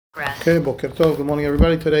Okay, Boker Tov. Good morning,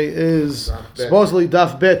 everybody. Today is supposedly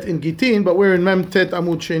Daf Bet in Gitin, but we're in Mem Tet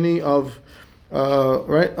Amud Sheni of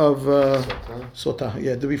Sotah.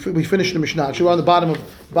 Yeah, we finished the Mishnah. Actually, we're on the bottom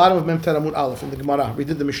of Mem Tet Amud Aleph in the Gemara. We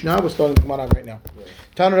did the Mishnah. We're starting the Gemara right now.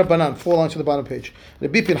 Tanu Rabbanan, 4 lines to the bottom page.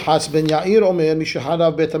 Rabbi Pinchas ben Yair Omer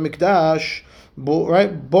Mishahara Bet Hamikdash.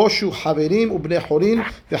 בושו חברים ובני חורין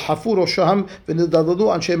וחפו ראשם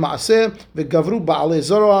ונדדדו אנשי מעשה וגברו בעלי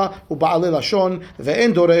זרוע ובעלי לשון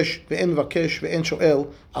ואין דורש ואין מבקש ואין שואל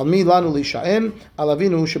על מי לנו להישען על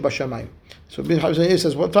אבינו שבשמיים. So it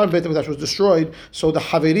says one time Beit HaMikdash was destroyed, so the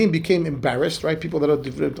Haverim became embarrassed, right? People that are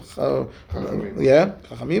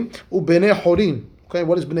Chachamim. Ubnei Chorin. Okay,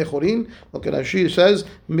 what is Bnei Chorin? Look at Rashi. It says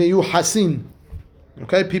Meyu Hasin.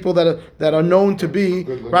 Okay, people that are known to be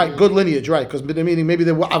good lineage, right? Because meaning maybe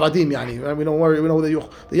they were avadim, yani. Right? We don't worry. We know the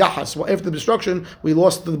yachas. Well, after the destruction, we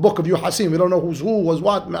lost the book of Yuhasim. We don't know who's who, was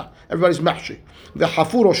what. Everybody's mahshi. The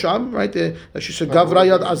hafur osham, right? She said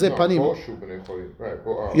gavrayad azeh panim.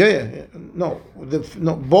 Yeah. No,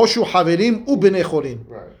 boshu haverim u bnei chorin.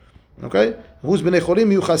 Right. Okay, who's bnei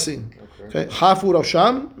chorim? Yuchasin. Okay, Hafur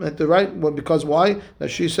Osham, right? Well, because why? That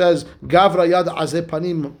she says Gavra Yad Azeh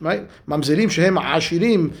Panim, right? Mamzerim Shehem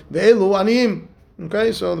Ashirim Ve'elu Aniyim.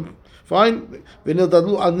 Okay, so fine.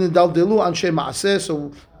 V'nidaldelu Anshe Maaseh.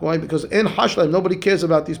 So why? Because in Hashleim nobody cares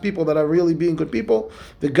about these people that are really being good people.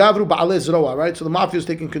 The Gavru Ba'alei Zroa, right? So the mafia is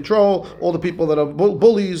taking control. All the people that are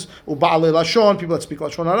bullies, Ba'alei Lashon, people that speak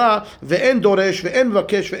Lashon Hara. Ve'en Doresh, Ve'en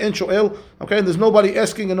Vakesh, Ve'en Shoel. Okay, and there's nobody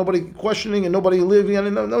asking and nobody questioning and nobody living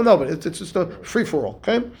and nobody. It's just a free for all.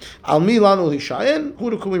 Okay, Al Mi Lanu Hishaen.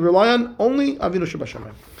 Who can we rely on? Only Avinu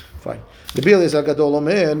Shebashamayim. Fine. The Biel is Agadol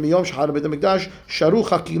Omer Miyom Shahar Beit HaMikdash Sharu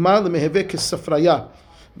Chakima LeMeheve Kesafraya.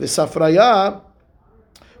 The Safraya,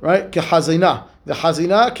 right? Kehazina. The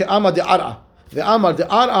Hazina ke'ama de'ara. The Amar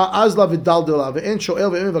de'ara azla v'daldela ve'en shoel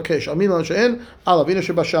ve'en vakesh. Amin lan she'en ala v'ina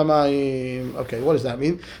shebashamayim. Okay, what does that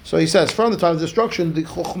mean? So he says, from the time of destruction, the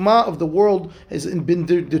chokhmah of the world has been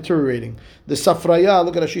deteriorating. The Safraya,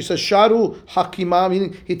 look at it, she says, Sharu hakima,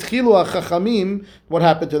 meaning hitchilu hachachamim. What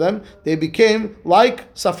happened to them? They became like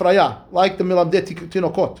Safraya, like the milamdet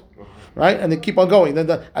tinokot. Right, and they keep on going. Then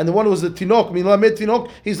the one who was the Tinok, Milamed Tinok,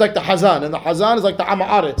 he's like the Hazan, and the Hazan is like the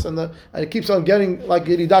Ama'aretz, and it keeps on getting like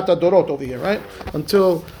Yeridata Dorot over here, right?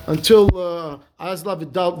 Until Azla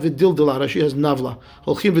Vidildila, Rashi has Navla,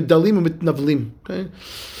 Holchim Vidalim mit Navlim. Okay,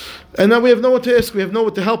 and then we have no one to ask, we have no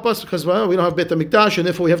one to help us because we don't have Beit HaMikdash, and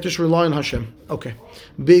therefore we have to just rely on Hashem. Okay,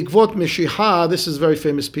 Be'ikvot Meshicha. This is a very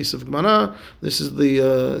famous piece of Gemara. This is the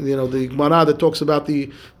the Gemara that talks about the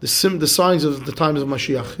signs of the times of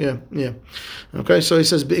Mashiach. Yeah. Okay, so he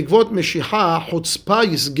says Be'ikvot Meshicha Chutzpah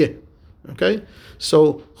Yisgeh. Okay,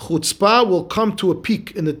 so Chutzpah will come to a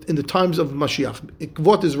peak in the times of Mashiach.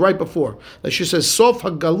 Ikvot is right before. Like she says, Sof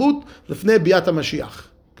HaGalut Lefnei Biat HaMashiach.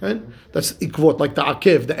 Okay, that's ikvot, like the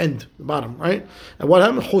akev, the end, the bottom, right? And what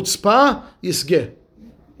happened? Chutzpah yisgeh.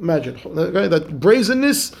 Imagine, okay, that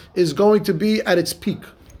brazenness is going to be at its peak.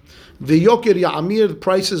 The yoker ya'amir, the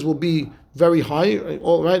prices will be very high.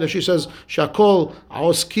 All right, as she says, shakol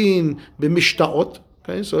aoskin b'mishtaot.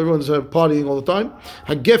 Okay, so everyone's partying all the time.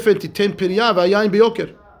 Hagefen titen pirya v'ayayin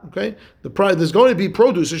b'yoker. Okay, the price, there's going to be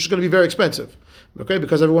produce. It's just going to be very expensive. Okay,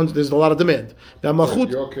 because there's a lot of demand. Now,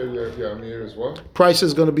 price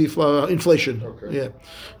is going to be inflation. Okay. Yeah.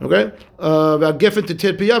 Okay.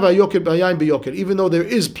 Even though there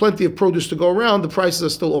is plenty of produce to go around, the prices are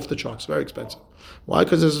still off the charts. Very expensive. Why?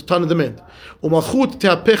 Because there's a ton of demand. Okay,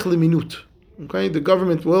 the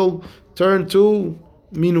government will turn to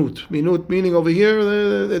minut. Minut meaning over here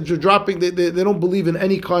they're dropping. They don't believe in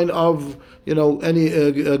any kind of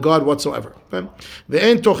any God whatsoever. Okay?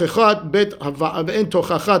 Ve'en tochechat bet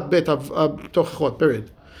tochechat.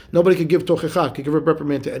 Period. Nobody can give tochechat, can give a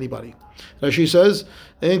reprimand to anybody. Rashi says,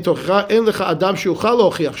 "En tochechat en lecha adam sheuchal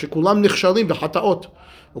lochiach shekulam nichshalim b'chataot."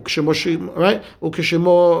 Right?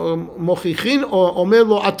 Ukeshemochin'in omer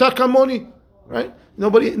lo ata kamoni. Right?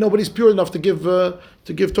 Nobody's pure enough to give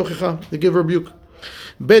tochechat, to give rebuke.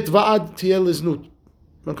 Bet va'ad tiel iznut.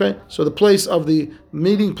 Okay, so the place of the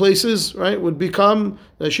meeting places, right, would become.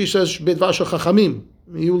 She says bet va'ashal chachamim.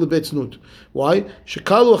 Yul bet znut. Why?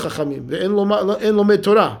 Shekalu chachamim. Ve'en lomed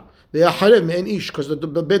Torah. Ve'acharev me'en ish, because the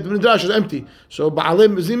bet midrash is empty. So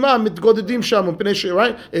ba'alem zimah mitgodedim sham.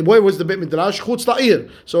 Right? Where was the bet midrash? Chutz la'ir.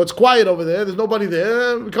 So it's quiet over there. There's nobody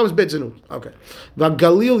there. It becomes bet znut. Okay.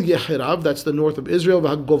 Va'galil yehirav. That's the north of Israel.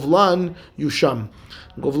 Va'govlan yusham.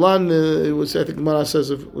 Govlan, I think Gemara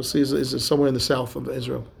says, we'll see, is somewhere in the south of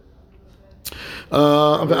Israel.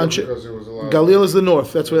 Galil is the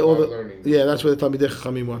north. That's where that's where the Talmidei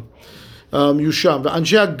Chachamim were. Yusham.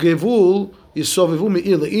 Ve'anshei Gevul Yisovivu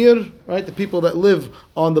me'ir le'ir, right? The people that live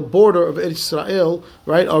on the border of Eretz Israel,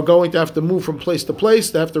 right, are going to have to move from place to place.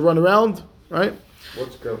 They have to run around, right?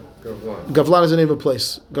 What's Gavlan? Gavlan is the name of a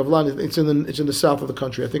place. Gavlan, it's in the south of the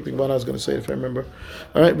country. I think the Gemara is going to say it if I remember.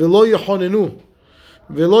 All right, V'lo yechonenu.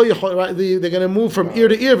 Right, they're going to move from ear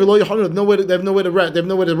to ear. V'lo yechonenu. They have nowhere to rest. They have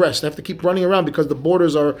nowhere to rest. They have to keep running around because the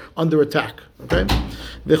borders are under attack. Okay,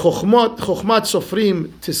 v'chochmat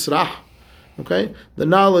sofrim tisrach. Okay, the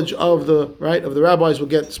knowledge of the rabbis will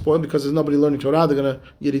get spoiled because there's nobody learning Torah. They're going to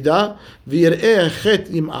yirida.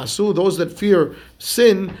 Those that fear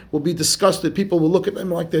sin will be disgusted. People will look at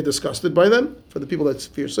them like they're disgusted by them. For the people that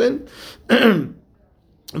fear sin, okay,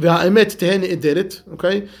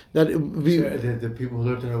 that the people who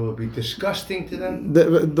learn Torah will be disgusting to them.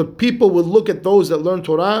 The people will look at those that learn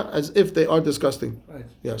Torah as if they are disgusting. Right.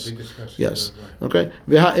 Yes. Disgusting. Yes. Okay.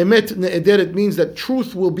 It means that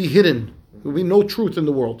truth will be hidden. There will be no truth in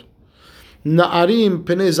the world. Na'arim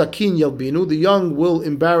pene zakin yalbinu. The young will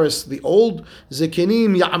embarrass the old.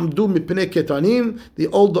 Zekenim ya'amdu mipene ketanim. The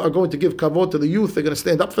old are going to give kavod to the youth. They're going to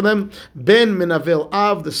stand up for them. Ben menavel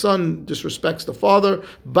av. The son disrespects the father.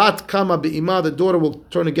 Bat kama be'ima. The daughter will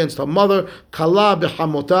turn against her mother. Kala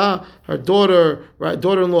behamota. Her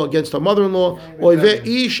daughter-in-law against her mother-in-law. Oive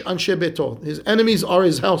ish anshe beto. His enemies are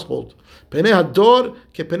his household. Penei hador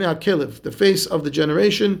ke penei hakelev. The face of the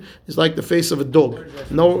generation is like the face of a dog.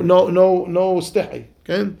 No stehi.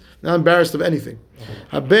 Okay, not embarrassed of anything.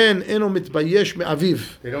 Haben eno mitbayesh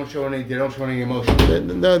me'aviv. They don't show any emotion.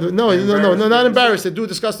 No, not embarrassed. They do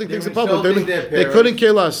disgusting things in public. They couldn't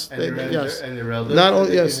kill us. Yes, and their elders. Not all,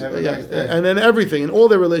 yes, and then everything in all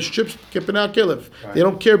their relationships. Ke penei hakelev. They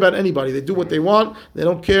don't care about anybody. They do what they want. They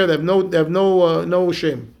don't care. They have no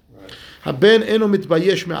shame. Haben eno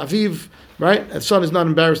mitbayesh me'aviv. Right? The son is not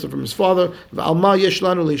embarrassed from his father.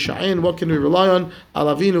 What can we rely on?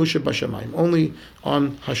 Only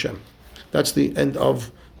on Hashem. That's the end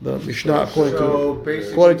of the Mishnah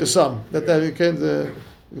according to some. That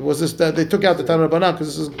they took out the Tanna Rabbanan because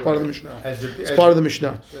this is part of the Mishnah. It's part of the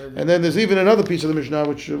Mishnah. And then there's even another piece of the Mishnah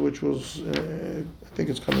which was I think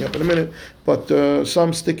it's coming up in a minute. But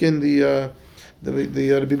some stick in the bin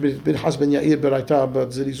Hasben Yair Beraita about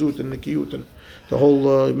Zirizut and Nikiyut and the whole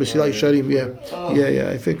Mesilah Yesharim, yeah.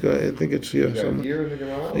 I think it's here.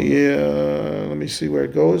 Let me see where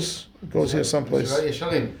it goes. It goes here someplace.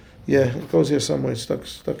 Yeah, it goes here somewhere. Stuck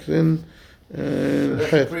in.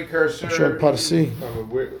 That's a precursor. Sure, Parsi.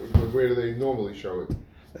 Where do they normally show it?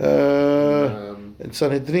 In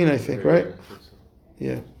Sanhedrin, I think, right?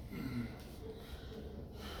 Yeah.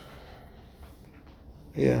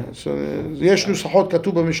 Yeah, so yesh nusachot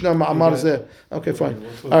katuv b'mishnah ma'amar zeh. Okay, fine.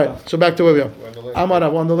 All right, so back to where we are.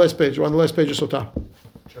 Amarav on the last page. We're on the last page of Sotah.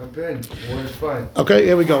 Jump in. One is fine. Okay,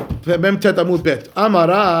 here we go. Mem tet amud bet.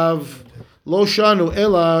 Amarav lo shanu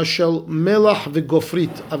ela shel melach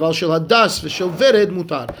v'gofrit aval shel hadas v'shel vered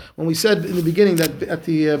mutar. When we said in the beginning that at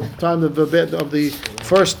the time of the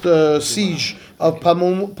first siege of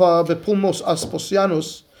Pulmos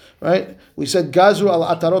Asposianus, right? We said Gazru al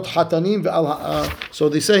atarot hatanim so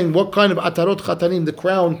they're saying what kind of atarot hatanim, the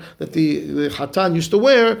crown that the hatan used to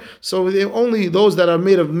wear. So only those that are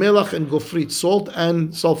made of melach and gofrit, salt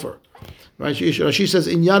and sulfur. Right? She says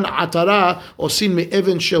inyan atara osin me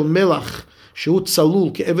even shel melach sheut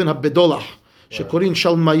salul ke even habedolah shekorin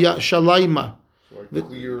shalayma.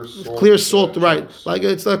 Clear salt, right? Like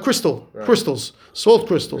it's a crystal, right. Crystals, salt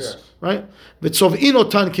crystals, yes. Right?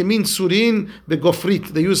 V'tzov'inotan kemin surin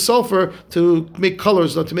begofrit. They use sulfur to make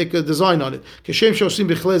colors, to make a design on it. Keshem shosim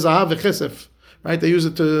b'chle zahav v'chesef. Right? They use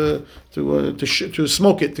it to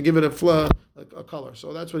smoke it, to give it a color.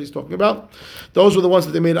 So that's what he's talking about. Those were the ones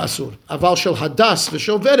that they made asur. Aval shel hadas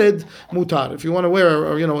v'shel vered mutar. If you want to wear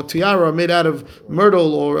a tiara made out of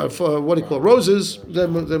myrtle or what do you call it, roses,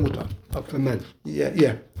 then mutar. Okay. Amen.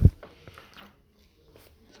 Yeah.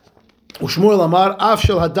 Ushmuel Amar af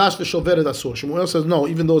shel hadas v'shel vered asur. Shmuel says no,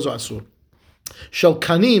 even those are asur. Shel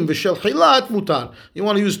kanim v'shel hilat mutar. You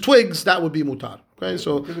want to use twigs, that would be mutar. Okay,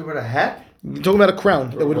 so talking about a hat. You're talking about a crown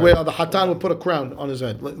that would wear. The hatan would put a crown on his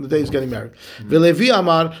head the day he's getting married. V'Levi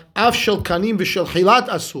Amar af shel kanim v'shel hilat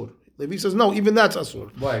asur. Levi says no, even that's asur.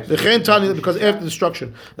 Why? Because after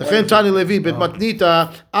destruction. The chen tani Levi bet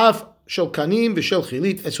matnita af shel kanim v'shel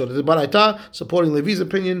chilit asur. The Baraita supporting Levi's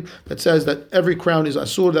opinion that says that every crown is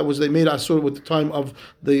asur. They made asur with the time of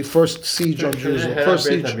the first siege on Jerusalem.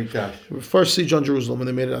 First siege on Jerusalem when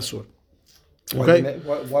they made it asur. Okay.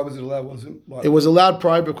 Why was it allowed? It was allowed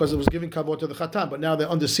prior because it was giving kavod to the Khatan, but now they're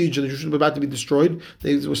under siege and the Jerusalem about to be destroyed.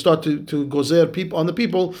 They will start to gozer people on the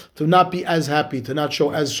people to not be as happy, to not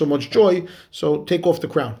show as so much joy. So take off the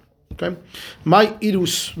crown. Okay, my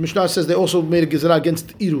irus. Mishnah says they also made a gezerah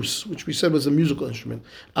against irus, which we said was a musical instrument.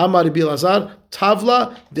 Amar Rabbi Elazar,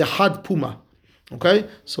 tavla de had puma. Okay,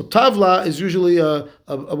 so tavla is usually a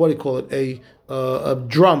what do you call it? A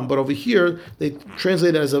drum, but over here they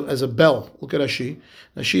translate it as a bell. Look at Rashi.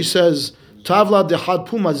 Rashi says tavla de had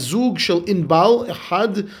puma zug shel inbal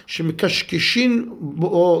ehad shemikashkishin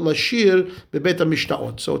bo lashir bebet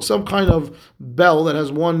hamishtaot. So it's some kind of bell that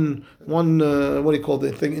has one what do you call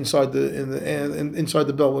the thing inside inside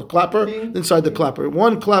the bell? With clapper inside the clapper.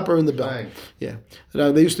 One clapper in the bell. Right. Yeah,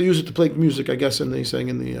 they used to use it to play music, I guess, and they sang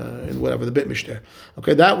in whatever the bit mishter.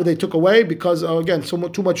 Okay, that they took away because again,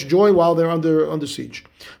 too much joy while they're under siege.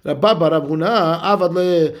 Rabba Huna avad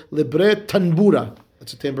lebre tanbura.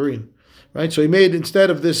 That's a tambourine. Right, so he made, instead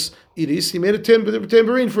of this iris, he made a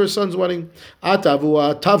tambourine for his son's wedding.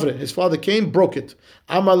 Atavu tavre, his father came, broke it.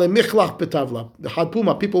 Amale michlach betavla. The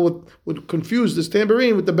hadpuma, people would confuse this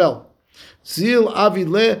tambourine with the bell. Zil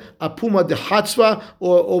avile apuma de hatzva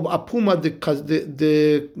or apuma de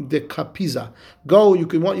kapiza. Go, you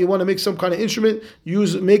want to make some kind of instrument,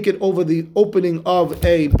 make it over the opening of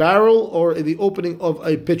a barrel or the opening of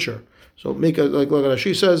a pitcher. So make it like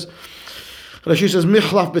Rashi says. Rashi says,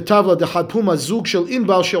 "Michlaf betavla dehad puma zug shel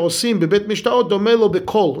inbal sheosim bebet mishtaot domelo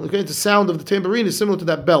bekol." Okay, the sound of the tambourine is similar to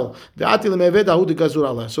that bell. Ve'ati lemeved ahu de gazur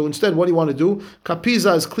Allah. So instead, what do you want to do?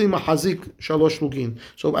 Kapiza is klima hazik shalosh lugin.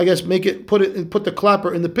 So I guess put the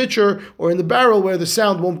clapper in the pitcher or in the barrel where the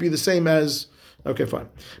sound won't be the same as. Okay, fine.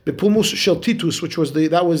 Bepumus shel titus, which was the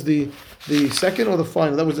second or the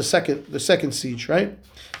final. That was the second siege, right?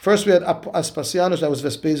 First we had Aspasianus, that was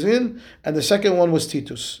Vespasian, and the second one was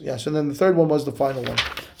Titus. Yes, and then the third one was the final one.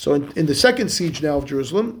 So in the second siege now of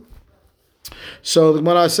Jerusalem, so the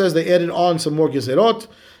Gemara says they added on some more gezerot.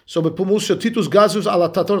 So Bepumus Titus Gazus ala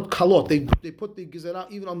tatarot kalot. They put the gezerah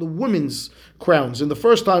even on the women's crowns. In the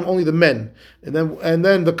first time, only the men, and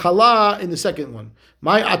then the kala in the second one.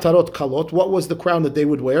 My atarot kalot. What was the crown that they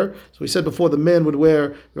would wear? So we said before the men would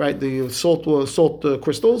wear the salt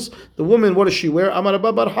crystals. The woman, what does she wear? Amar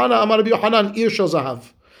Rabba bar Hana, Amar Rabbi Yohanan, ir shel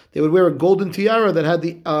zahav. They would wear a golden tiara that had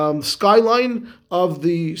the skyline of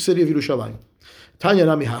the city of Yerushalayim. Tanya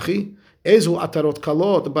nami hachi. Ezu atarot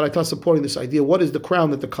kalot, the Baraita supporting this idea. What is the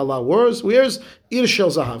crown that the kala wears? Ir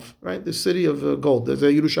shel zahav, right? The city of gold. There's a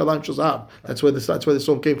Yerushalayim shel zahav. That's where the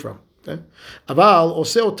song came from. Okay. Aval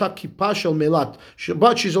oseota kipa shel melat,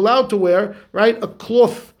 but she's allowed to wear a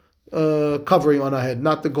cloth covering on her head,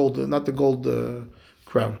 not the gold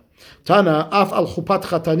crown. Tana af al chupat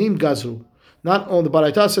chatanim gazru. Not only the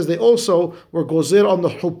Baraita says they also were gozer on the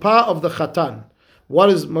chuppah of the chatan.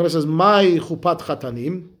 What is Mara says my chupat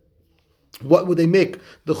chatanim? What would they make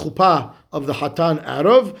the chuppah of the hatan out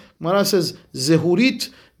of? Mara says zehurit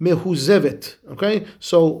mehuzevet. Okay,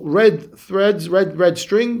 so red threads, red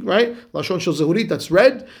string, right? Lashon shel zehurit, that's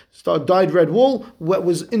red. Dyed red wool, what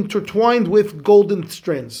was intertwined with golden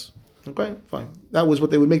strands. Okay, fine. That was what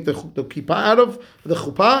they would make the kippah out of, the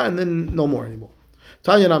chuppah, and then no more anymore.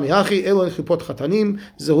 Tanya nami hachi elon chipot chatanim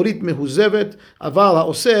zehurit mehuzevet aval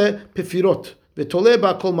haoseh pefirot. So,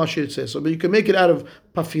 but you can make it out of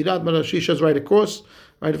pafirat. But Rashi says right across,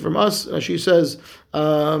 right from us. Rashi says,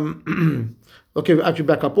 okay, actually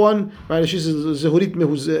back up one. Right, Rashi says zehurit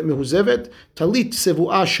mehuzevet talit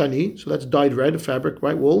sevua shani. So that's dyed red fabric,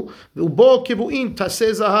 right, wool. Ubo kivuin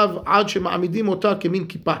taseh zahav ad shema'amidim ota kemin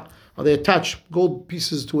kippah. They attach gold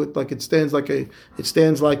pieces to it, like it stands like a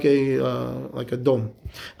dome.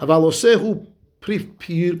 Avalosehu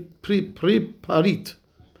priparit.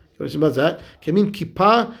 About that, kemin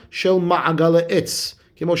kippah shel ma'agale etz,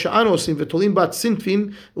 kemo she'anu osim, v'tolim bat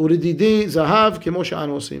sinfin uredidi zahav, kemo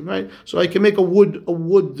she'anu osim. Right, so I can make a wood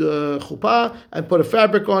chuppah and put a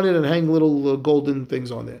fabric on it and hang little golden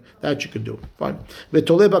things on there. That you could do. Fine.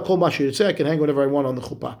 V'toleh ba'kol ma she'yitzeh, I can hang whatever I want on the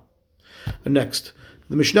chuppah. Next,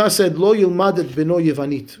 the Mishnah said lo yilmad et beno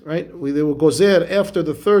yevanit. Right, they will gozer after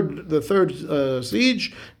the third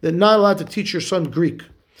siege. They're not allowed to teach your son Greek.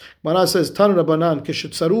 Mana says, Tan Rabbanan,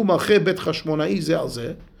 Keshetzaru Malche Bet Chashmonai Ze Al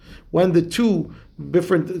Ze, when the two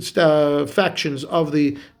different factions of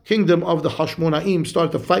the kingdom of the Hashmonaim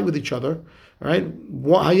started to fight with each other, right?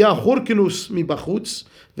 Haya Horkinus mi bachutz,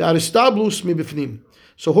 ve'Aristablus mi bifnim.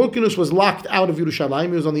 So Horkinus was locked out of Yerushalayim.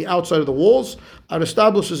 He was on the outside of the walls.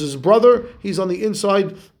 Aristablus is his brother. He's on the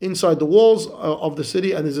inside the walls of the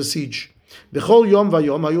city, and there's a siege. B'chol yom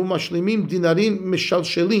vayom hayu mashlimim dinarim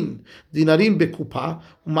mishalshelin, dinarim bekupa,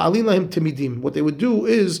 u'ma'alin lahem temidim. What they would do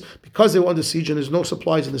is, because they were under siege and there's no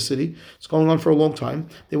supplies in the city, it's going on for a long time,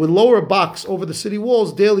 they would lower a box over the city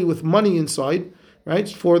walls daily with money inside, right,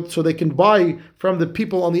 so they can buy from the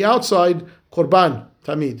people on the outside korban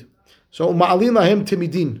tamid. So u'ma'alin lahem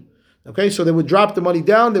temidin. Okay, so they would drop the money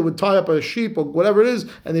down, they would tie up a sheep or whatever it is,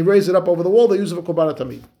 and they raise it up over the wall. They use it for korban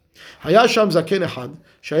tamid. היה שם זקן אחד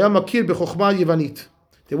שהיה מכיר בחוכמה יוונית.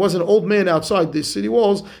 There was an old man outside the city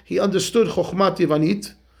walls. He understood חוכמת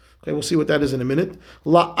יוונית. Okay, we'll see what that is in a minute.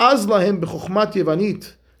 לעז להם בחוכמת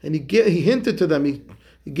יוונית. And he hinted to them, he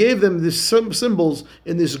gave them these symbols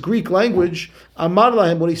in this Greek language. אמר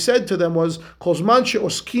להם, what he said to them was, כל זמן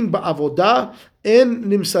שעוסקים בעבודה, אין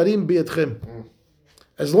נמסרים בידכם.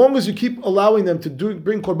 As long as you keep allowing them to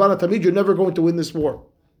bring korban tamid, you're never going to win this war.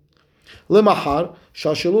 Lemahar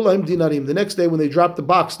shalshelu lahem dinarim. The next day, when they dropped the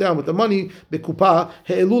box down with the money, bekupa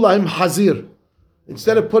he'elu lahem hazir.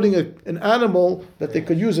 Instead of putting an animal that they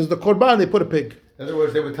could use as the korban, they put a pig. In other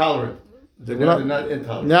words, they were tolerant. They're not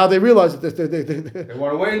intolerant. Now they realize that they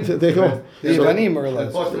want to win. They go. The Yevanim are less.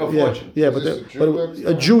 It cost them a fortune. Yeah, but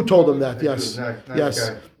a Jew told them that. Yes,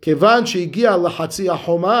 yes. Kevan she'igia lahatzi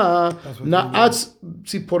ha'choma na'atz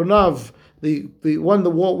tzipornav. The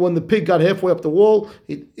wall when the pig got halfway up the wall,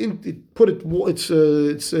 it put its what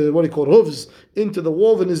do you call hooves into the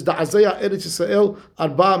wall. And is da'azaya Eretz Yisrael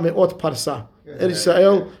arba me'ot parsa. Eretz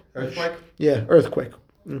Yisrael. Earthquake. Yeah, earthquake.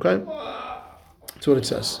 Okay, that's what it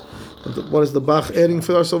says. What is the Bach adding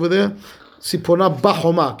for us over there? Sipona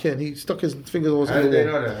Bahoma. Ken, he stuck his fingers all over the wall. How did they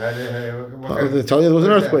know that? They tell you there was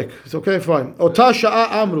an earthquake. It's okay, fine. Otasha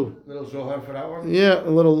Amru. Little Zohar for that one? Yeah, a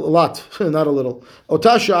lot, not a little.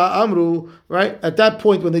 Otasha Amru, right? At that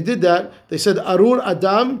point, when they did that, they said, Arur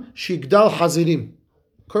Adam Shigdal Hazirim.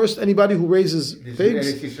 Cursed anybody who raises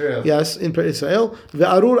pigs. Yes, in Israel.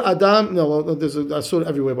 Ve'arur Adam, no, there's a asur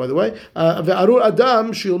everywhere, by the way. Ve'arur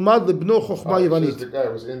Adam shilmad libno chokhma yivanit. The guy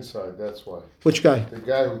was inside, that's why. Which guy? The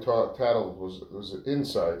guy who tattled was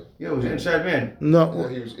inside. Yeah, it was an inside man. No. Yeah,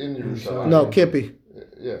 he was in Yerushalayim. No, can't be.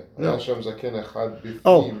 Yeah. No.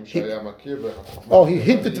 Oh, he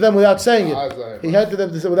hinted to them without saying it. He hinted to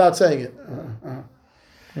them without saying it.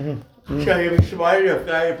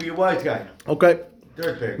 Be a wise guy. Okay.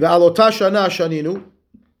 ועל אותה שנה שנינו,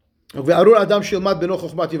 וארור אדם שילמד בנו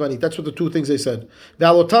חוכמת יוונית. That's what the two things they said.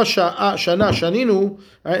 ועל אותה שנה שנינו,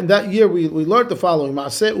 in that year we learned the following,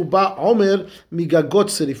 מעשה ובא עומר מגגות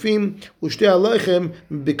שריפים, ושתי הלחם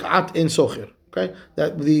בקעת אין סוחר. Okay,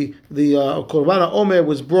 that the korban omer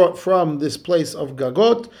was brought from this place of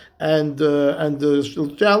gagot, and the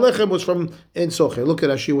lechem was from ein socher. Look at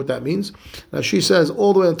Rashi what that means. Rashi says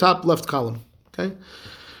all the way on top left column. Okay.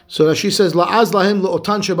 So Rashi says la'az lahem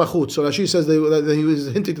le'otan shebachut. So Rashi says that he was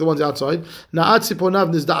hinting to the ones outside. Na'at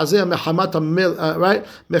siponav nizda'azeh mechamat hamel, right?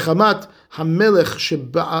 Mechamat hamelech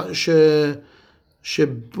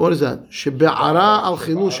what is that? Shebe'ara al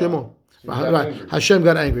chilu shemo. Right, Hashem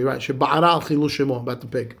got angry. Right, שבערה על חילול שמו, about the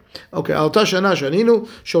pig. Okay, על אותה שנה שנינו,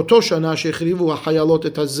 שאותו שנה שהחריבו החיילות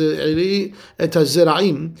את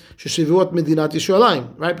הזרעים שסביבות מדינת ירושלים.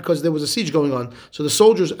 Right, because there was a siege going on. So the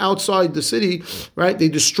soldiers outside the city, right, they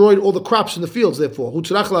destroyed all the crops in the fields. Therefore, הוא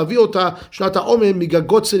צריך להביא אותה שנת העומר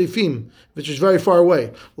מגגות צריפים, which is very far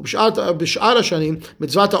away. ובשאר השנים,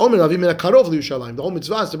 מצוות העומר להביא מן הקרוב לירושלים. The whole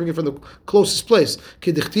mitzvah is to bring it from the closest place.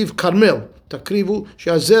 כדכתיב כרמל. תקריבו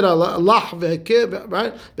שהזרע לח והכה,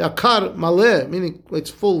 right? והקר מלא, meaning it's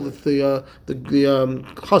full, the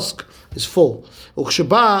husk is full.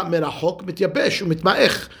 וכשבא מרחוק מתייבש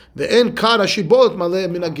ומתמעך, ואין קר השיבולת מלא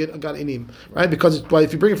מן הגרעינים. Right? Because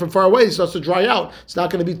if you bring it from far away, it starts to dry out. It's not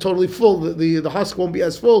going to be totally full. The husk won't be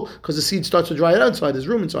as full because the seed starts to dry out inside. There's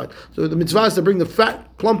room inside. So the mitzvah is to bring the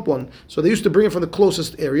fat, plump one. So they used to bring it from the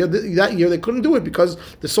closest area. That year they couldn't do it because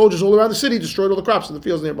the soldiers all around the city destroyed all the crops in the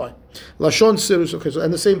fields nearby. Lashon sirus. Okay, so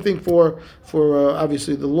and the same thing for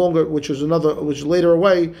obviously the longer, which is later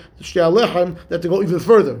away, the shtiah lechem, that to go even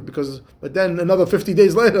further but then another 50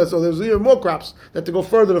 days later, so there's even more crops that to go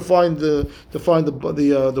further to find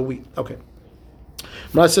the wheat. Okay.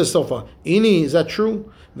 Rabbi says Soffer, Ini, is that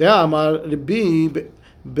true? Ve'amar Rabbi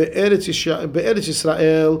be'eretz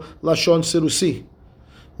Yisrael lashon sirusi.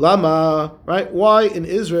 Lama, right? Why in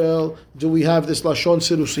Israel do we have this lashon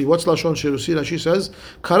sirusi? What's lashon sirusi? Rashi says,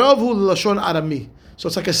 Karavu lashon arami. So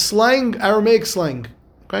it's like a slang, Aramaic slang.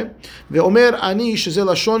 Okay? Ve'omer ani sheze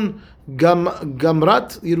lashon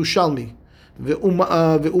gamrat Yerushalmi.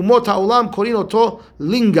 Ve'umot ha'olam korin oto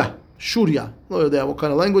linga. Shuria. What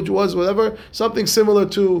kind of language it was, whatever. Something similar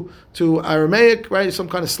to Aramaic, right? Some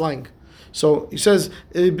kind of slang. So he says,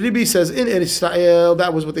 Rabbi says, in Eretz Israel,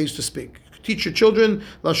 that was what they used to speak. Teach your children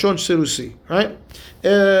lashon sirusi, right?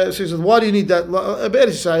 So he says, why do you need that? Eretz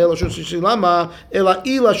Israel lashon sirusi lama ela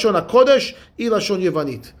I lashon hakodesh I lashon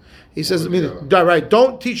yevanit. He says, right,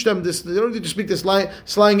 don't teach them this. They don't need to speak this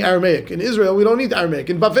slang Aramaic. In Israel, we don't need Aramaic.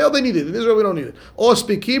 In Bavel, they need it. In Israel, we don't need it. Or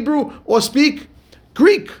speak Hebrew, or speak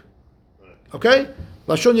Greek. Okay?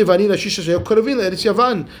 לשון יווני לאיש שהיו קרובים לארץ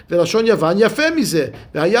יוון, ולשון יוון יפה מזה,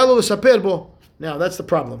 והיה לו לספר בו. Now that's the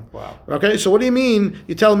problem. Wow. Okay, so what do you mean?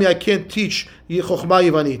 You're telling me I can't teach chokhmah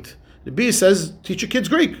Yavanit? The B says teach your kids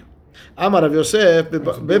Greek. Amar Rav Yosef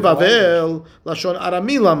beBavel lashon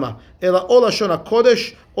Arami lama ela o lashon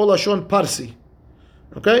HaKodesh o lashon Parsi.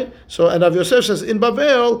 Okay, so and Rav Yosef says in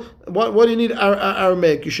Bavel, what do you need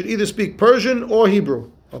Aramaic? You should either speak Persian or Hebrew.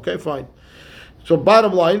 Okay, fine. So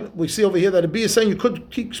bottom line, we see over here that the B is saying you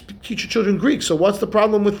could teach your children Greek. So what's the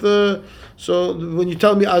problem with the? So when you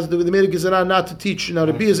tell me as they made a gezerah not to teach, now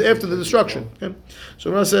the B is after the destruction. Okay, so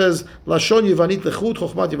Mana says lashon Yavanit lechud,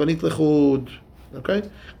 chokhmat Yavanit lechud. Okay,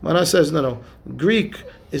 Mana says no. Greek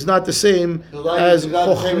is not the same as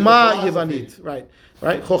chokhmah Yavanit. Right.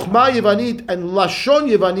 Chokhmah Yavanit and lashon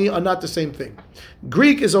Yavani are not the same thing.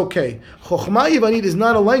 Greek is okay. Chokhmah Yavanit is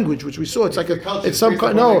not a language, which we saw. It's some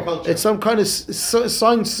kind of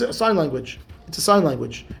sign language. It's a sign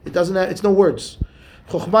language. It doesn't have, it's no words.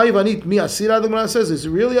 Chokhmah Yavanit mi asira, the Gemara says, is it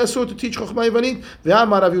really asur to teach Chokhmah Yavanit?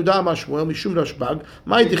 Ve'amar Rav Yehuda amar Shmuel mishum rashbag.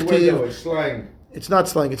 My dichtiv. It's slang. It's not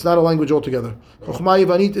slang. It's not a language altogether. Chokhmah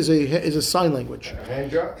Yavanit is a sign language.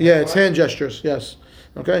 It's hand gestures. Yes.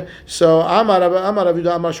 Okay, so Amar Rav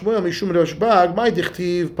Yehuda Amar Shmuel Mishum Rashbag. My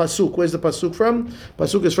dichtiv pasuk. Where's the pasuk from?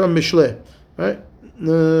 Pasuk is from Mishle, right?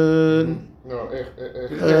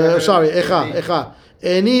 Sorry, Echa.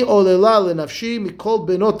 Eni olela lenafshi mikol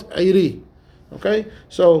benot iri. Okay,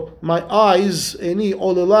 so my eyes, eni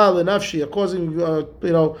olela lenafshi, are causing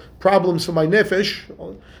problems for my nefesh,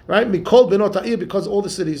 right? Mikol benot iri, because all the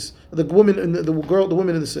cities, the women in the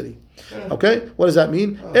women in the city. Okay, what does that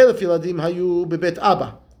mean? Elef yiladim hayu bebet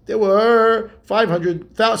abba. There were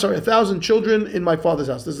 1,000 children in my father's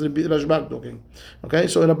house. This is the Rashbag talking. Okay,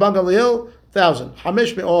 so in a Rabban Gamliel, 1,000.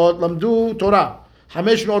 Hamesh me'ot lamdu Torah.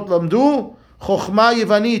 Hamesh me'ot lamdu chokhmah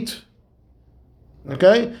Yavanit.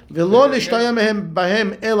 Okay, v'lo nishtaya mehem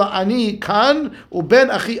bahem ela ani kan uben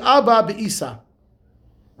achi abba be'isa.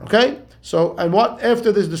 Okay, so and what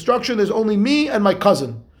after this destruction? There's only me and my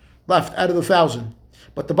cousin left out of the 1,000.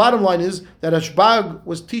 But the bottom line is that Rashbag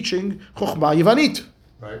was teaching chokhmah Yavanit.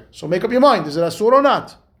 Right. So make up your mind: is it asur or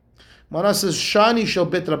not? Mana says Shani shel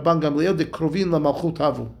bet Rabban Gamliel de krovin la malchut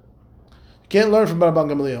havu. You can't learn from Rabban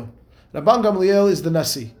Gamliel. Rabban Gamliel is the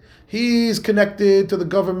Nasi. He's connected to the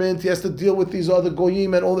government. He has to deal with these other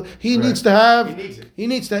goyim and all that. He needs to have.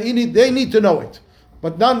 They need to know it.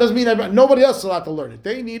 But that doesn't mean nobody else is allowed to learn it.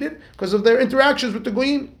 They need it because of their interactions with the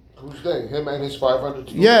goyim. Who's they? Him and his 500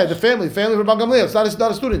 students? Yeah, the family of Rabban Gamliel. It's not his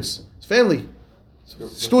students. It's family.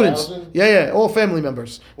 Students. 1,000? Yeah, all family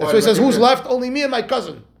members. That's why he says, who's left? Only me and my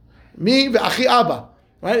cousin. Me, Achi Abba.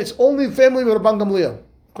 Right? It's only family of Rabban Gamliel.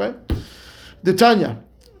 Okay? The Tanya.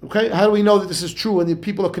 Okay? How do we know that this is true? When the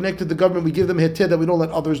people are connected to the government, we give them heter that we don't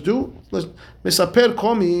let others do. Misaper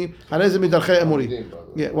komi hareze midarchei emori.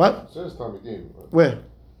 Yeah, what? It says Talmidim. Where?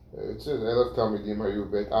 It says Elef Talmidim hayu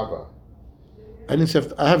bet Abba. I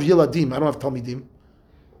have Yiladim. I don't have Talmidim.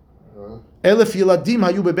 Elef Yiladim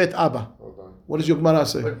hayu bebet Abba. What does your Gemara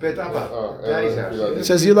say? But Bet Abba, Daddy's house. It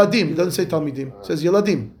says Yiladim. It doesn't say Talmidim. It says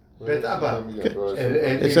Yiladim. Bet Abba. The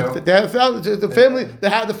family.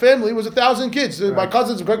 The family was 1,000 kids. Right. My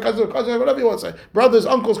cousins, great cousins, whatever you want to say, brothers,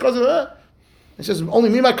 uncles, cousins. It says only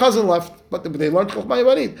me, and my cousin left, but they learned Chokhmah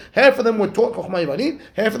Yavanit. Half of them were taught Chokhmah Yavanit.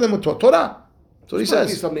 Half of them were taught Torah. That's what he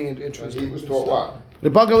says. Something interesting. He was taught what? The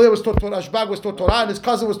Rabban Gamliel was taught Torah. Rashbag was taught Torah, and his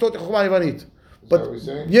cousin was taught Chokhmah Yavanit. But that what he's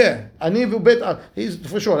saying? Yeah, he's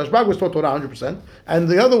for sure. Rashbag was taught Torah 100%, and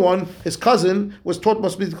the other one, his cousin, was taught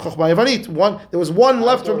must be Chokhmah Yavanit. There was one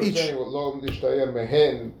left from each. Lo nishtaya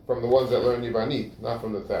mehen from the ones that learn Yavanit, not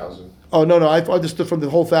from the 1,000. Oh no, I understood from the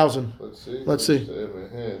whole 1,000. Let's see.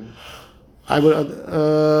 I would.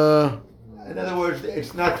 In other words,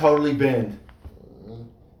 it's not totally banned.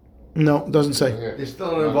 No, it doesn't say. There's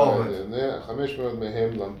still an involvement.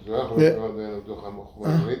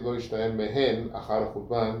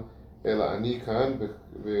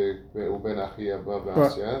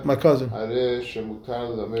 My cousin. That's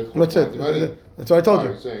it. That's what I told you.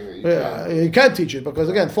 You can't teach it because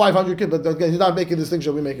again, 500 kids. But again, he's not making the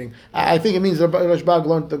distinction we're making. I think it means that Rashbag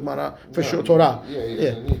learned the Gemara for sure Torah.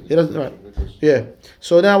 He doesn't. Right. Yeah.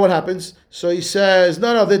 So now what happens? So he says,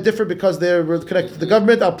 no, they're different because they're connected to the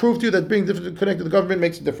government. I'll prove to you that being different, connected to the government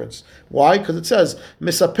makes a difference. Why? Because it says,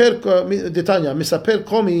 misaper komi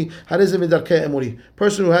hareze midarkei emori.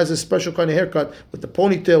 Person who has a special kind of haircut with the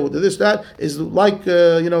ponytail, with the this, that, is like,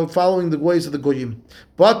 following the ways of the goyim.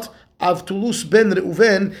 But Avtulus ben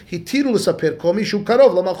Reuven, hitiru l'saper komi shu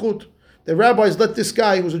karov l'malchut. The rabbis let this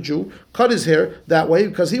guy, who's a Jew, cut his hair that way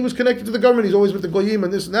because he was connected to the government. He's always with the goyim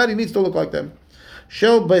and this and that. He needs to look like them.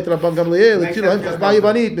 Shel Beit Rabban Gamliel Etilu Lahem Chochma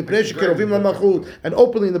Yivanit Mipnei Shekerovim LaMalchut. And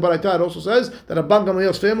openly in the Baraita it also says that Rabban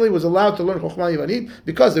Gamliel's family was allowed to learn Chochma Yivanit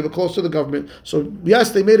because they were close to the government. So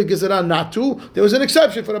yes, they made a Gezerah not to. There was an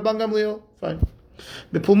exception for Rabban Gamliel. Fine.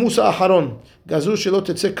 Bepulmusa Aharon Gazu Shelo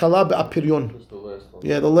Tetzeh Kala Be'apiryon.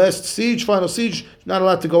 Yeah, the last siege, final siege, not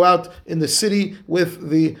allowed to go out in the city with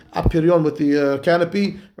the apiryon, with the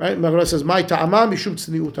canopy, right? Magra says, "My ta'ama mishum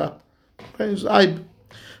tzniuta." Okay, it's aib.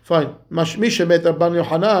 Fine. Misha met Rabban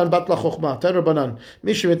Yohanan batla chokhma. Ten Rabbanan.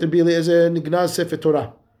 Misha met Rabbi Eliezer nignaz sefer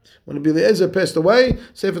Torah. When Rabbi Eliezer passed away,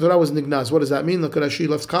 Sefer Torah was nignaz. What does that mean? Look at Rashi,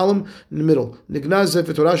 left column in the middle. Nignaz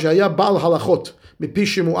Sefer Torah shaya ba'al halachot mipi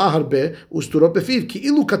shemu'ah harbe usturot befiv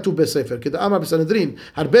ki'ilu katuv besefer k'da'amar b'sanedrin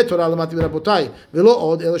harbe Torah lamati v'rabotai v'lo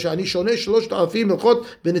od ela she'ani shoneh 3,000 melchot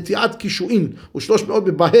b'neti'at kishu'in u300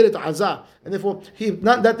 b'baheret azah. And therefore,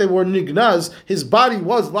 not that they were nignaz, his body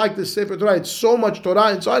was like the Sefer Torah. It's so much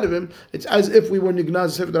Torah inside of him. It's as if we were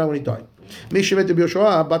nignaz Sefer Torah when he died. Mishemet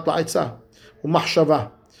Yoshua bat la'etzah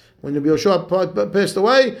u'machshava. When Rabbi Yoshua passed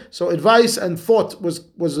away, so advice and thought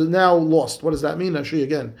was now lost. What does that mean? Rashi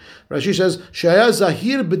again. Rashi says, "Shaya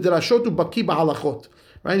zahir b'drashot baki b'halachot."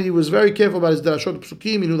 Right? He was very careful about his drashot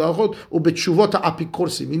psukim, he knew the halachot, u'betshuvot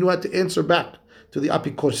ha'apikorsim. He knew how to answer back to the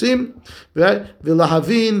apikorsim, right?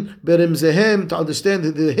 V'lahavin beremzehem, to understand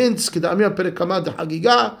the hints. K'da'amir perek kama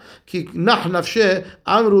d'hagiga, ki nach nafsheh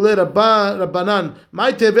amru le rabbanan,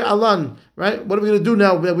 mai teve alan. Right? What are we going to do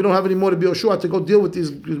now? We don't have any more to be Yoshua to go deal with these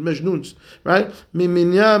mejnuns. Right?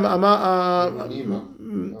 Miminyam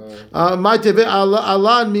mai teve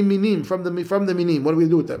alan miminim, from the minim. What do we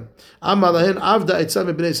do with them? Amalahen avda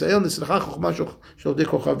etzam b'nei Yisrael nisracha chokhma shovdei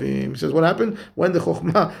kochavim. He says, what happened when the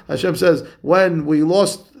chokhmah? Hashem says, when we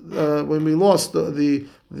lost the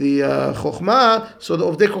chokhmah, so the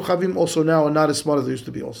Ovdei Kochavim also now are not as smart as they used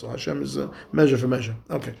to be. Also, Hashem is measure for measure.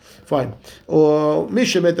 Okay, fine.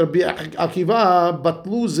 Mishemet Rabbi Akiva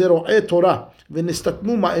batlu zero'e Torah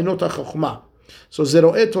v'nistatmu ma'enot ha'chokhmah. So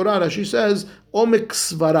zero'e Torah, Rashi says, omek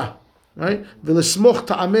svara. Right? ולסמוך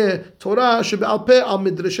טעמי תורה שבעל פה על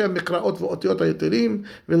מדרשי מקראות ואותיות היתרים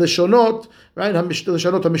ולשונות, right?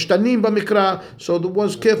 לשונות המשתנים במקרא. So the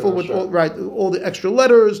one's careful with all the extra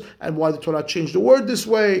letters and why the Torah changed the word this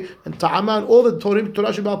way, and ta'aman, all the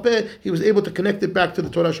Torah שבעל פה, he was able to connect it back to the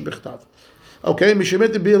Torah שבכתב. Okay,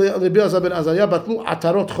 משמת רבי אלעזר בן עזריה בטלו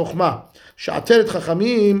עטרות חוכמה שעטרת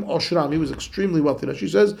חכמים עושרם. He was extremely wealthy. She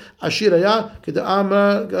says, עשיר היה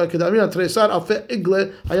כדאמרין התריסר אלפי עגלה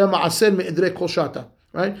היה מעשר מעדרי כל שתה.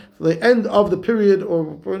 Right? The end of the period, or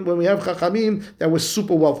when we have chachamim that was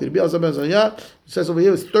super wealthy. Rabbi Elazar ben Azariah says over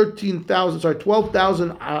here was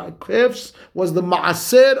 12,000 calves was the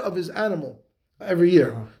maaser of his animal every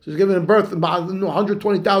year. So he's giving birth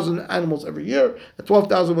 120,000 animals every year.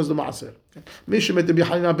 12,000 was the maaser.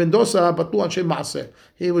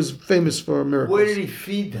 He was famous for miracles. Where did he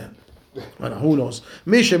feed them? Who knows?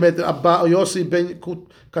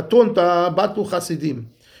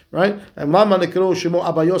 Right? And Mama Nekro Shemo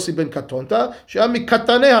Abba Yossi ben Katonta, Shami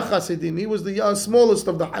Kataneh HaChasidim. He was the smallest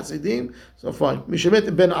of the Hasidim. So fine.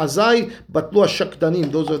 Mishemet ben Azai, Batlu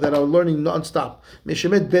HaShakdanim. Those are that are learning non-stop.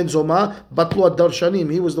 Mishemet ben Zoma, Batlu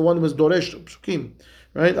HaDarshanim. He was the one who was Doresh Psukim.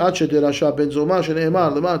 Right? Ache de Rasha ben Zoma,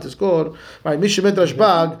 Shene'emar, Leman Tizkor. Right? Mishemet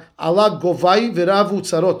Rashbag, Allah Govai Veravu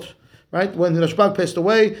Tzarot. Right, when Rashbag passed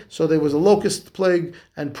away, so there was a locust plague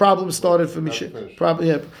and problems started for Mishemet Rabbi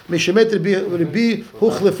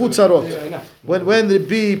Huchlefu Tzarot. When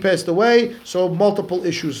Rabbi passed away, so multiple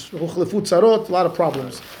issues. Huchlefu Tzarot, a lot of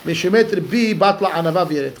problems. Mishemet Rabbi Batla Anava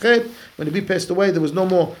v'Yeretchet. When Rabbi passed away, there was no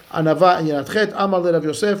more Anava and Yeretchet. Amar le Rav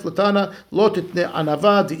Yosef Latana Lo titne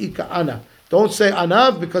Anava di'ika Ana. Don't say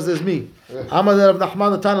Anav because there's me. Amar le Rav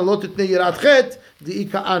Nachman Latana Lo titne Yeretchet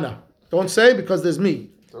di'ika Ana. Don't say because there's me.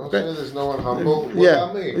 Okay. There's no one humble. What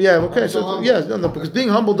about me? Yeah. Okay. So yes, no, because being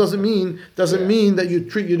humble doesn't mean that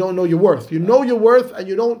you don't know your worth. You know your worth, and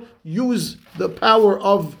you don't use the power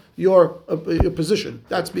of your position.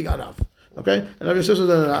 That's being anav. Okay. And Rabbi Yosef says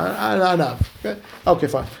anav. Okay. Okay.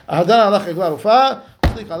 Fine. Hadan alach eglar ufa.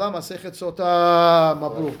 Slik alam masechet Sotah.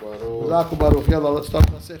 Mabruk. Baruch. Yalla. Let's start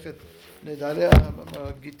masechet Nedare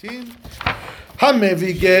Gitin.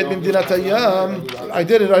 Hamevi get Bimdinat Hayam. I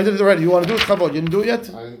did it already. You want to do it? Chavod. You didn't do it yet?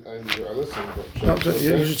 I listened. No,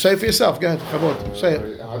 you should say it for yourself. Go ahead. Chavod. Say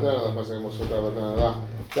it.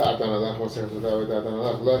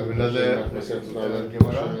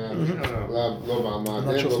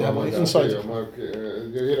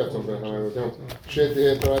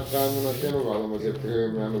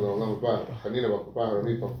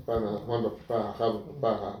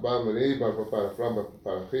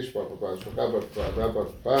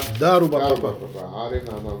 דרו בפפה. בפפה. ערים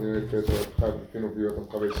נעמדים את פתח בפינו ביות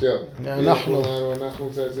המחבציה. אנחנו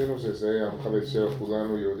צאצאינו צאצאי המחבציה,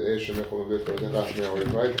 כולנו יודעי שמחול בית פרדך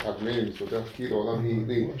מהאויבי תחכמני מצוותך כי לעולם היא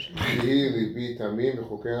לי. יהי ליבי תמים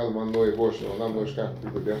וחוקי אלמן לא יבוש, לעולם לא אשכח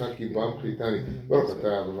פקודיך כי בם חליטני. ברוך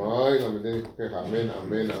אתה אדוני, למדני חוקיך, אמן,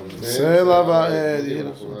 אמן, אמן. סלע ועד.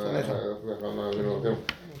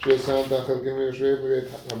 ששמת חלקים ויושבי בבית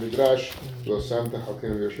המדרש, לא שמת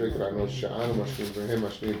חלקים ויושבי קרנות שאנו משלים והם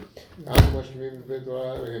משלים. אנו משלימים בבית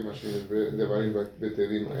תורה והם משלימים בדברים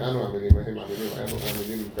בטלים. אנו עמלים והם עמלים, אנו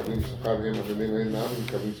עמלים ומקבלים שכר והם עמלים והם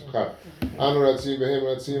מקבלים שכר. אנו רצים והם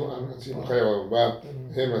רצים, אנו רצים בחיי הבא,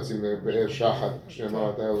 הם רצים לבאר שחת. שאמר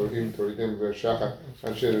אתה אלוהים תורידם בבאר שחת,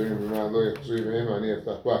 אנשי אלוהים במה לא יחזוי והם אני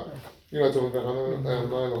אפתח בה. אם רצו בתחנו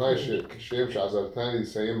אלוהי כשם שעזרתני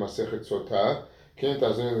לסיים מסכת סוטה, כן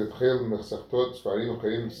תעזרנו להתחיל במסכתות ספרים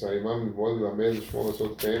אחרים מסיימם ללמוד ללמד לשמור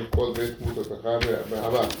מסודותיהם כל בית תמותתך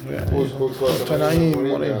באהבה וזכות כל התנאים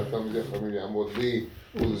והתלמידי חכמים יעמוד לי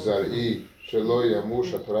ולזרעי שלא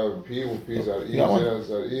ימוש התורה בפי ופי זרעי זרע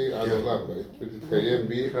זרעי עד עולם ותתקיים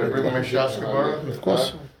בי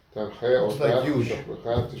תנחה אותך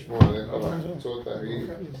ושוכבך תשמור עליך והחצות ההיא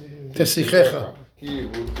תשיחך כי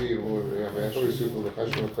הוא וימיך ויסודו לך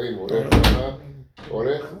שמות חיים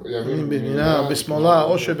עורך ימים בנינה בשמאלה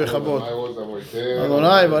או שבכבוד.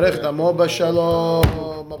 אדוני יברך דמו בשלום.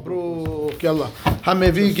 מברוק. יאללה.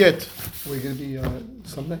 המביא גט. We're going to be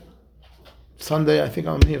Sunday? Sunday, I think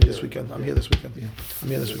I'm here this weekend. I'm here this weekend. I'm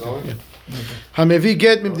here this weekend. Yeah. המביא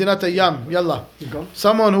גט ממדינת הים. יאללה.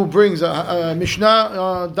 Someone who brings משנה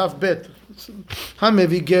דף ב'.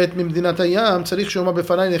 המביא גט ממדינת הים צריך שאומר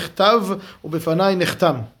בפניי נכתב ובפניי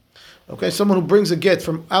נחתם. Okay, someone who brings a get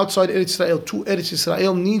from outside Eretz Israel to Eretz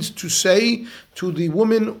Israel needs to say to the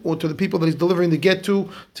woman or to the people that he's delivering the get to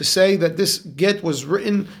say that this get was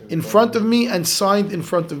written in front of me and signed in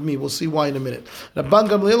front of me. We'll see why in a minute. Rabban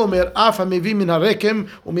Gamliel omer, af hamevi min harekem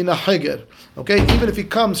umin haheger. Okay, even if he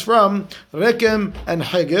comes from Rekem and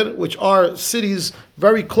Heger, which are cities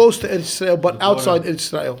very close to Eretz Israel but outside Eretz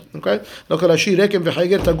Israel. Okay, look at Rashi Rekem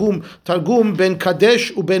v'Heger targum ben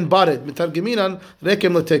Kadesh u ben Bared mitargeminan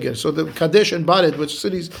Rekem leTeger. So the Kadesh and Bared, which are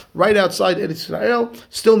cities right outside Eretz Israel,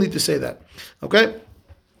 still need to say that. Okay,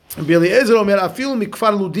 Eliezer omer afilu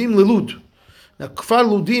mikfar ludim lelud. Now, Kfar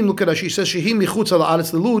Ludim, look at her, she says, Shehi michutz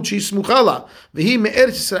ha'aretz lelud, she's smuchala. Vehi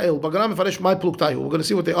me'eretz Yisrael. Bagaram mefaresh my pluktayu. We're going to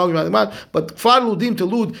see what they argue about. But Kfar Ludim to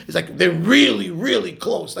Lud is like, they're really, really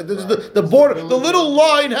close. Like, this is the border, the little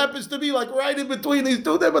line happens to be like right in between these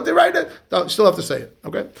two there, but they're right there. No, you still have to say it,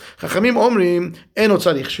 okay? Chachamim omrim, eno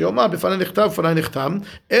tzarich, sheomar b'fanai nechtav, b'fanai nechtam,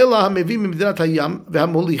 ela ha'mevi mimdinat hayam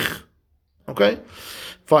ve'hamolich. Okay?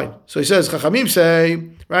 Fine. So he says, Chachamim say,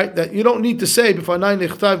 right, that you don't need to say b'fanai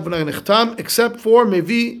nechtav b'fanai nechtam except for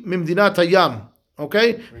mevi mimdinat hayam.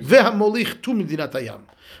 Okay? Ve'hamolich to mimdinat hayam.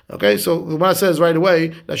 Okay? So the Gemara says right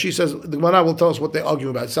away that she says, the Gemara will tell us what they argue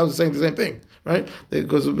about. It sounds the same thing, right?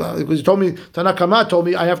 Because he told me, Tanakama told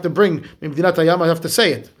me I have to bring mimdinat hayam, I have to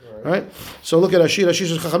say it. Right? So look at Rashi. Rashi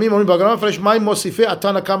says, Chachamim omrim b'Gemara fresh my mosifeh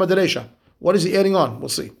atanakama deresha. What is he adding on? We'll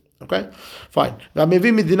see. Okay, fine. If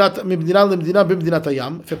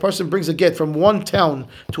a person brings a get from one town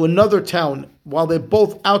to another town while they're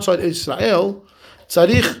both outside Israel,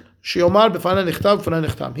 he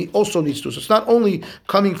also needs to. So it's not only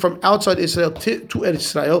coming from outside Israel to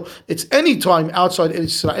Israel, it's any time outside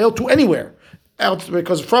Israel to anywhere.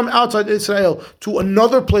 Because from outside Israel to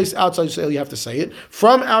another place outside Israel, you have to say it.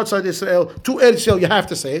 From outside Israel to Israel, you have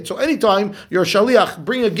to say it. So anytime you're a shaliach,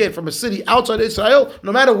 bring a get from a city outside Israel,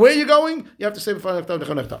 no matter where you're going, you have to say b'fanai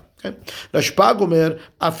nechtav. Okay? Rashbag omer,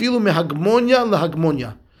 afilu mehagmonia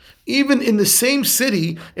lehagmonia. Even in the same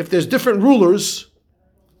city, if there's different rulers,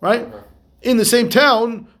 right, in the same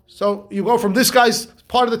town, so you go from this guy's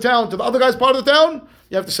part of the town to the other guy's part of the town,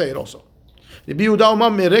 you have to say it also. Rabbi Yehuda Omer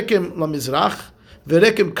merekem lamizrach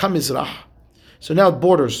verekem kamizrach. So now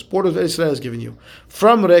borders of Israel is given you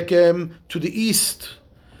from Rekem to the east,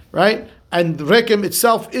 right? And Rekem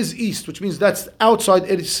itself is east, which means that's outside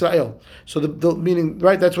Eretz Israel. So the meaning,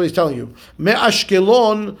 right? That's what he's telling you. Me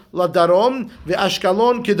Ashkelon la darom ve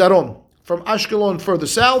Ashkelon kedarom. From Ashkelon further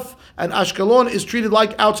south, and Ashkelon is treated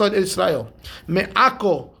like outside Eretz Israel. Me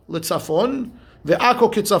Akko letzafon ve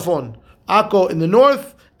Akko ketzafon. Akko in the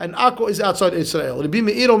north. And Akko is outside Israel. Rabbi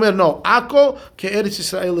Meir Omer, no, Akko ke'eretz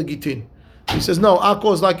Israel legitin. He says, no,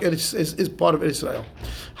 Akko is like is part of Israel.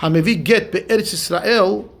 Hamevi get be'eretz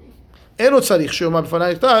Israel, eno tzarich she'omar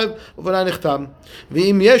b'fanai nechtav u'b'fanai nechtam.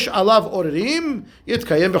 V'im yesh alav orerim,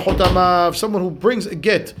 yitkayem b'chotamav. Someone who brings a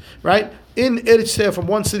get, right, in Eretz Israel from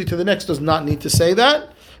one city to the next does not need to say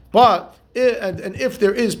that. But and if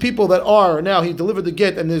there is people that are now, he delivered the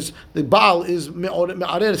get, and there's the Baal is me'aren,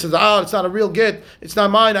 says, it's not a real get, it's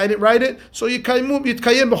not mine, I didn't write it. So yitkayem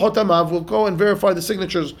b'chotamav. We'll go and verify the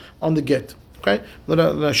signatures on the get. Okay,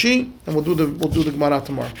 Rashi, and we'll do the Gemara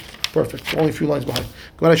tomorrow. Perfect. Only a few lines behind.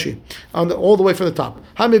 Gemara Rashi, all the way from the top.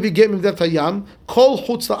 Hamevi get midinat hayam. Kol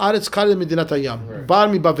chutz la'aretz kari midinat hayam. Bar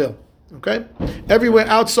mi Bavel. Okay, everywhere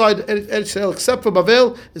outside Eretz Yisrael except for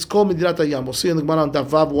Bavel is called Medinat Hayam. We'll see in the Gemara on Daf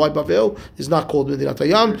Vav why Bavel is not called Medinat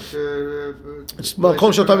Hayam. It's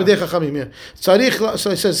Makom Shel Talmidei Chachamim. Tzarich, so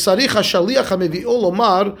it says Tzarich HaShaliach HaMevi'o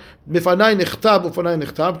Lomar B'fanai Nechtab U'fanai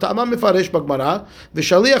Nechtab Ta'amam Mefaresh B'Gemara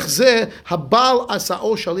V'Shaliach Zeh Habal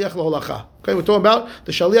Asa'o Shaliach L'Holacha. Okay, we're talking about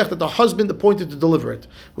the shaliach that the husband appointed to deliver it.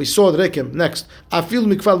 We saw the rekim. Next, afil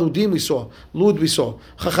mikval ludim we saw. Lud we saw.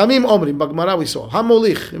 Chachamim omrim bagmara we saw.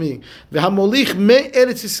 Hamolich meaning the hamolich me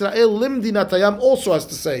Eretz Yisrael limdinat hayam also has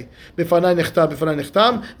to say b'fanai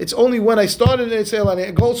nechtam. It's only when I started in Israel and I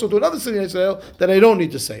go also to another city in Israel that I don't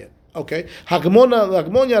need to say it. Okay,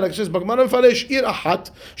 Hagmonya says Bagmana Faresh Ir Ahat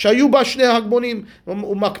Shayu Ba Shnei Hagmonim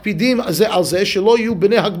Umakpidim Ze Al Ze Shelo Yu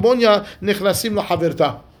Bnei Hagmonya Nechlasim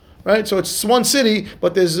LaHaverta. Right, so it's one city,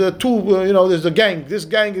 but there's two. There's a gang. This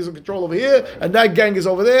gang is in control over here, and that gang is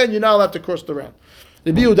over there, and you're now allowed to cross the round.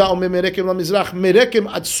 Rabbi Yehuda omer merekem lamizrach merekem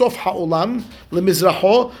ad sof ha'olam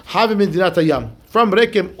lemizracho have medinat hayam. From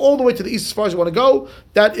Rekem all the way to the east, as far as you want to go,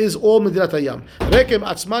 that is all Medinat Hayam. Rekem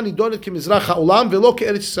atzma nidonet kemizrach ha'olam velo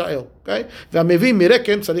ke'eretz Yisrael. Okay, ve'amevi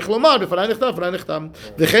mirekem tzarich lomar b'fanai nechtam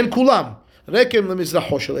v'chen kulam. רקם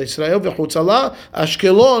למזרחו של ישראל וחוצה לה,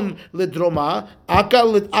 אשקלון לדרומה,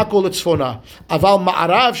 עכו לצפונה. אבל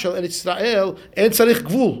מערב של ארץ ישראל אין צריך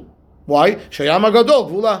גבול. Why? שהים הגדול,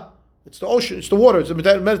 גבולה. It's the ocean, it's the water, it's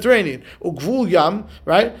the Mediterranean. וגבול ים,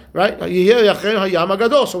 right? יהיה אחרי הים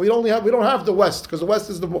הגדול. So we don't have the west, because the west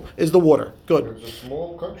is the water. Good. It's a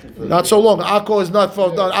small country. Not so long. Akko is not far.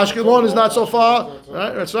 Ashkelon is not so far.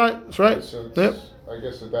 Right? That's right. Yep. I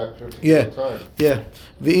guess at that particular time. Yeah.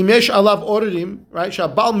 V'imesh alav oredim, right?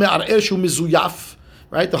 Shabal me'arer shu mizuyaf,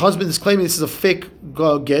 right? The husband is claiming this is a fake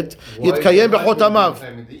get. Yitkayem b'chotamav.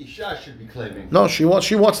 The Isha should be claiming. No, she wants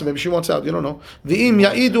to. Maybe she wants out. You don't know. V'im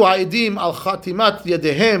ya'idu ha'edim al chatimat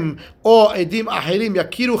yadehem or edim aherim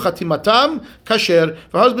yakiru chatimatam kasher.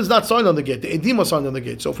 If her husband's not signed on the get, the edim are signed on the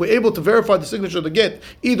get. So if we're able to verify the signature of the get,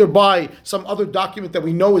 either by some other document that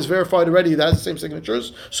we know is verified already that has the same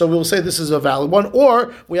signatures, so we'll say this is a valid one,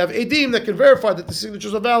 or we have edim that can verify that the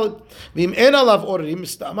signatures are valid. V'im en alav oredim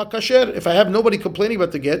mistama kasher. If I have nobody complaining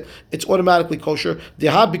about the get, it's automatically kosher.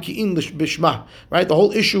 Deha b'ki'in b'shma. Right? The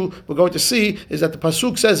whole issue we're going to see is that the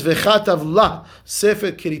pasuk says v'chatav la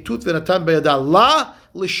sefer kiritut v'natan b'yada la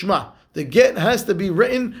lishma. The get has to be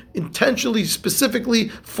written intentionally, specifically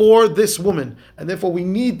for this woman. And therefore we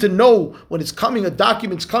need to know when it's coming, a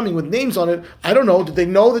document's coming with names on it. I don't know. Did they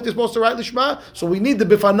know that they're supposed to write Lishma? So we need the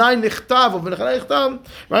Bifanai Nichtav of V'nechanai Nichtav,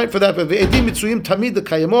 right? For that. Ve'edim mitzuyim tamid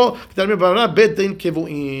l'kayemo. V'tamid b'avna bed din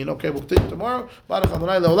kevu'in. Okay, we'll continue tomorrow. Baruch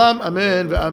Adonai le'olam. Amen.